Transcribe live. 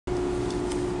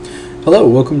Hello,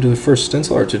 welcome to the first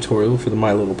Stencil Art tutorial for the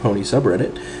My Little Pony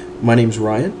subreddit. My name's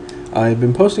Ryan. I've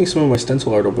been posting some of my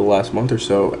stencil art over the last month or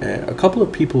so, and a couple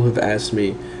of people have asked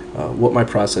me what my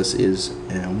process is,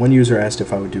 and one user asked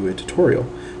if I would do a tutorial.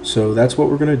 So that's what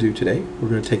we're going to do today. We're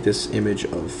going to take this image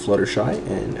of Fluttershy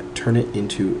and turn it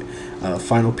into a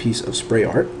final piece of spray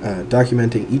art,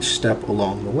 documenting each step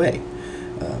along the way.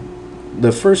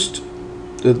 This first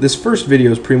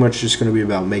video is pretty much just going to be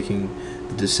about making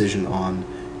the decision on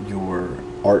your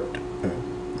art,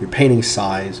 your painting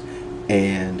size,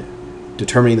 and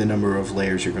determining the number of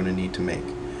layers you're going to need to make.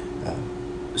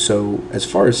 So as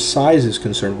far as size is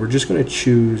concerned, we're just going to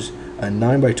choose a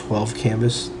 9x12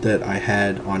 canvas that I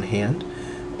had on hand,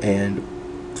 and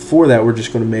for that we're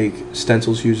just going to make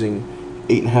stencils using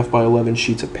 8.5x11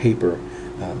 sheets of paper.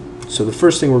 So the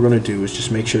first thing we're going to do is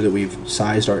just make sure that we've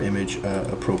sized our image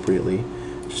appropriately.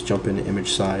 Just jump into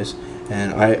image size,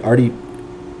 and I already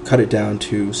cut it down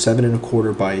to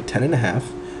 7.25 by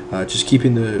 10.5, just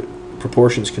keeping the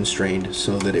proportions constrained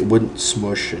so that it wouldn't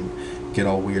smush and get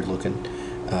all weird looking.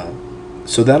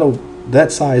 So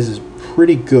that size is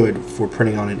pretty good for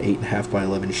printing on an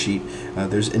 8.5x11 sheet.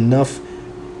 There's enough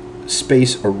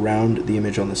space around the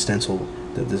image on the stencil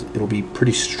that it'll be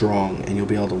pretty strong, and you'll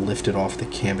be able to lift it off the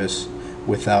canvas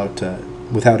without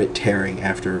it tearing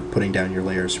after putting down your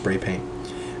layer of spray paint.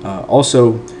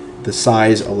 Also, the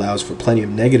size allows for plenty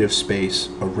of negative space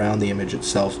around the image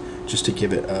itself, just to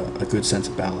give it a good sense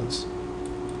of balance.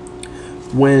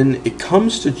 When it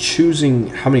comes to choosing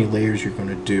how many layers you're going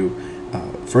to do,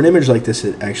 for an image like this,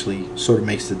 it actually sort of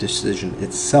makes the decision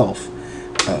itself.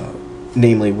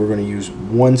 Namely, we're going to use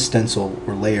one stencil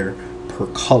or layer per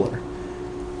color.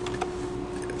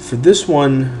 For this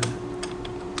one,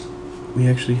 we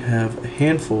actually have a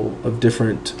handful of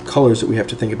different colors that we have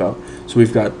to think about. So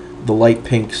we've got the light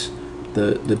pinks,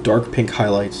 the dark pink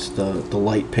highlights, the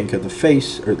light pink of the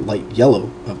face, or light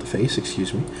yellow of the face,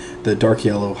 excuse me, the dark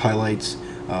yellow highlights,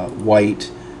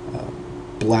 white,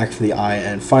 black for the eye,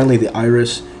 and finally the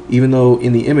iris. Even though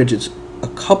in the image it's a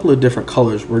couple of different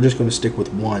colors, we're just going to stick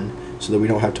with one so that we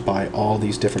don't have to buy all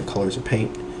these different colors of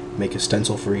paint, make a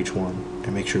stencil for each one,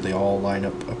 and make sure they all line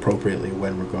up appropriately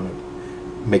when we're going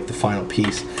to make the final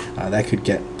piece. That could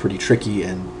get pretty tricky,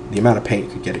 and the amount of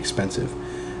paint could get expensive.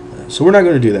 So we're not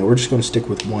going to do that. We're just going to stick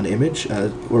with one image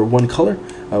or one color.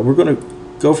 We're going to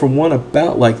go from one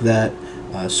about like that,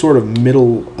 sort of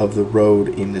middle of the road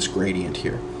in this gradient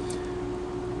here.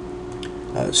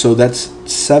 So that's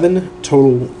 7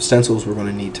 total stencils we're going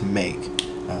to need to make.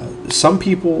 Some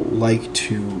people like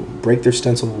to break their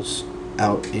stencils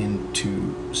out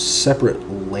into separate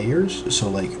layers. So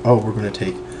like, oh, we're going to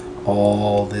take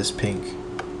all this pink.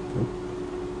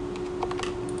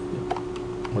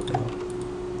 What the hell?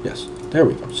 Yes, there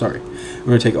we go, sorry. We're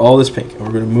going to take all this pink and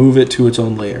we're going to move it to its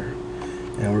own layer.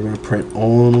 And we're going to print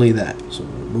only that. So we're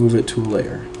going to move it to a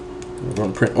layer. We're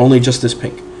going to print only just this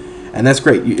pink. And that's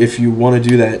great. If you want to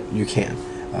do that, you can.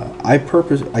 I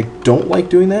don't like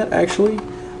doing that, actually.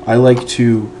 I like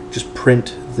to just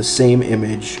print the same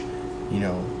image,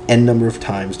 n number of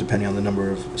times, depending on the number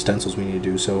of stencils we need to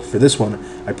do. So for this one,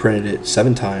 I printed it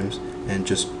 7 times, and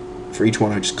just for each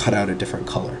one, I just cut out a different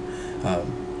color.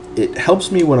 It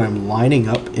helps me when I'm lining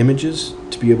up images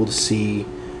to be able to see,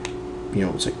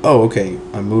 it's like, oh, okay,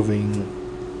 I'm moving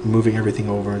everything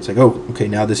over. It's like, oh, okay,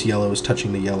 now this yellow is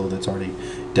touching the yellow that's already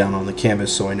down on the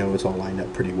canvas, so I know it's all lined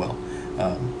up pretty well.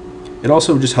 It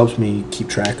also just helps me keep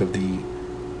track of the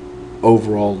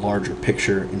overall larger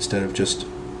picture instead of just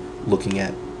looking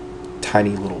at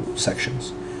tiny little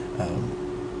sections.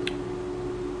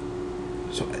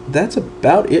 So that's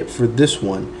about it for this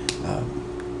one.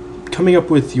 Coming up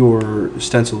with your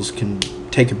stencils can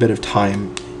take a bit of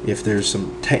time if there's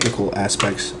some technical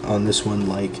aspects on this one,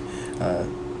 like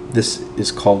this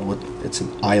is called it's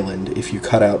an island. If you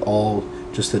cut out all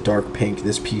just the dark pink,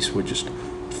 this piece would just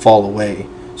fall away.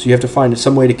 So you have to find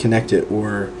some way to connect it,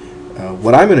 or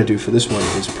what I'm going to do for this one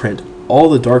is print all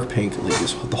the dark pink, like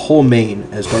the whole mane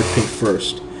as dark pink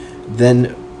first,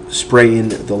 then spray in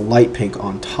the light pink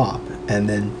on top, and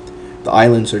then the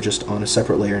islands are just on a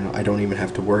separate layer and I don't even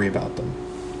have to worry about them.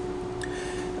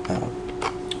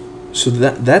 So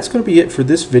that's going to be it for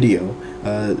this video.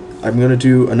 I'm going to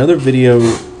do another video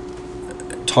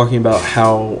talking about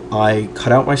how I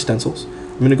cut out my stencils.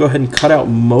 I'm going to go ahead and cut out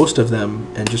most of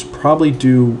them and just probably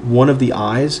do one of the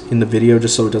eyes in the video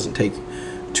just so it doesn't take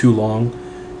too long.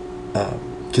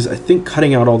 Because I think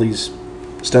cutting out all these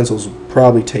stencils will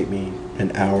probably take me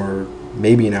an hour,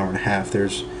 maybe an hour and a half.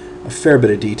 There's a fair bit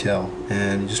of detail,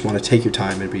 and you just want to take your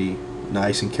time and be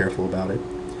nice and careful about it.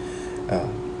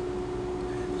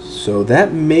 So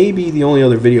that may be the only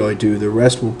other video I do. The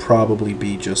rest will probably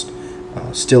be just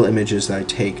still images that I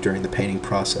take during the painting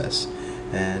process.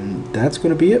 And that's going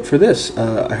to be it for this.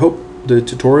 I hope the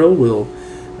tutorial will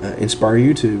inspire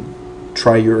you to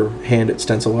try your hand at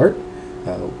stencil art.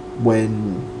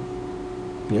 When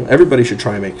everybody should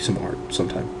try and make some art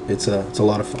sometime. It's a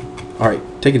lot of fun. All right,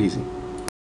 take it easy.